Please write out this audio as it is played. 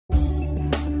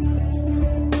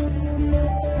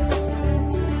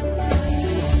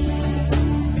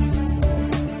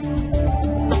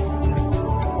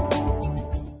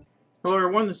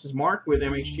everyone, this is Mark with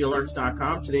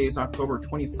MHTAlerts.com. Today is October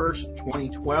 21st,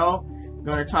 2012. I'm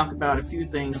going to talk about a few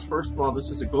things. First of all, this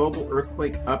is a global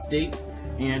earthquake update,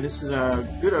 and this is a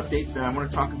good update. I want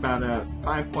to talk about a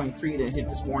 5.3 that hit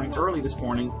early this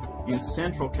morning in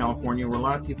central California, where a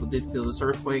lot of people did feel this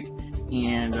earthquake,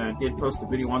 and did post a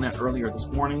video on that earlier this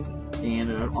morning.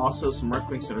 And also some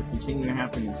earthquakes that are continuing to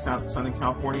happen in Southern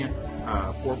California,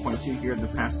 4.2 here in the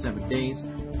past 7 days,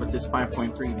 but this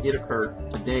 5.3 did occur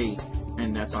today,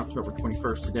 and that's October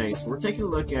 21st today. So we're taking a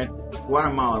look at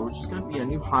Guatemala, which is going to be a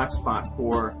new hotspot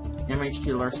for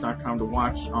MHTAlerts.com to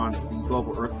watch on the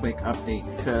global earthquake update,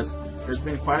 because there's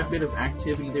been quite a bit of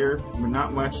activity there, but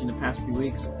not much in the past few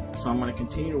weeks. So I'm going to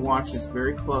continue to watch this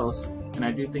very close, and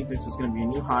I do think this is going to be a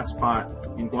new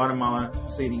hotspot in Guatemala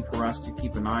City for us to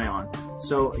keep an eye on.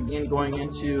 So again, going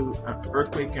into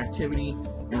earthquake activity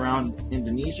around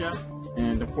Indonesia,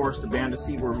 and of course the Banda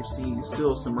Sea, where we see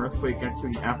still some earthquake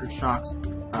activity aftershocks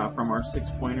from our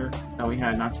 6-pointer that we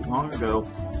had not too long ago.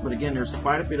 But again, there's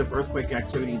quite a bit of earthquake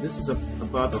activity. This is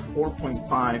above a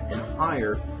 4.5 and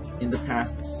higher in the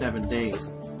past 7 days.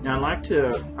 Now, I'd like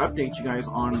to update you guys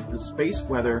on the space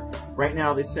weather. Right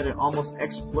now, they said an almost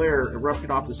X flare erupted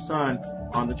off the sun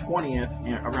on the 20th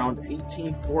around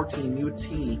 1814 UT.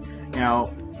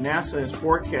 Now, NASA is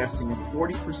forecasting a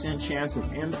 40% chance of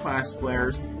M-class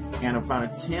flares and about a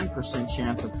 10%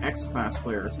 chance of Xclass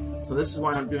flares. So this is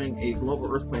why I'm doing a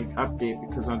global earthquake update,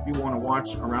 because I do want to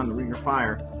watch around the Ring of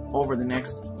Fire over the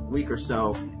next week or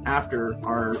so after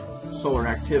our solar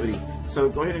activity. So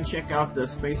go ahead and check out the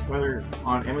space weather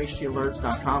on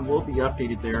MHTAlerts.com. We'll be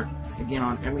updated there again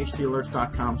on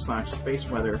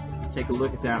MHTAlerts.com/spaceweather. Take a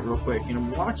look at that real quick. And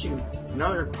I'm watching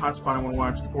another hotspot I want to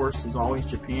watch, of course, is always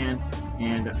Japan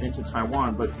and into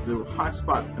Taiwan. But the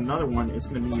hotspot, another one, is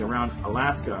going to be around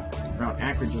Alaska, around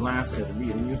Anchorage, Alaska. It'll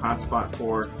be a new hotspot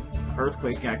for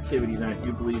earthquake activity that I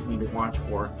do believe we need to watch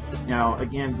for. Now,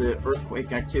 again, the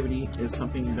earthquake activity is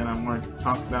something that I want to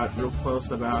talk about real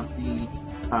close about the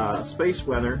space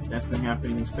weather that's been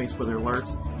happening in space weather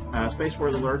alerts. Space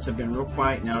weather alerts have been real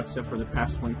quiet now, except for the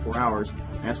past 24 hours.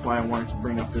 That's why I wanted to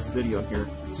bring up this video here.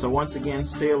 So once again,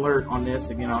 stay alert on this.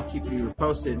 Again, I'll keep you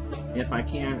posted if I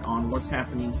can on what's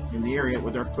happening in the area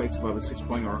with earthquakes above a 6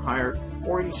 point or higher,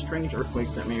 or any strange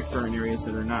earthquakes that may occur in areas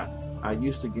that are not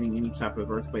used to getting any type of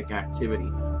earthquake activity.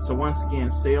 So once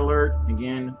again, stay alert.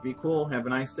 Again, be cool, have a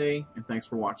nice day, and thanks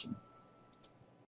for watching.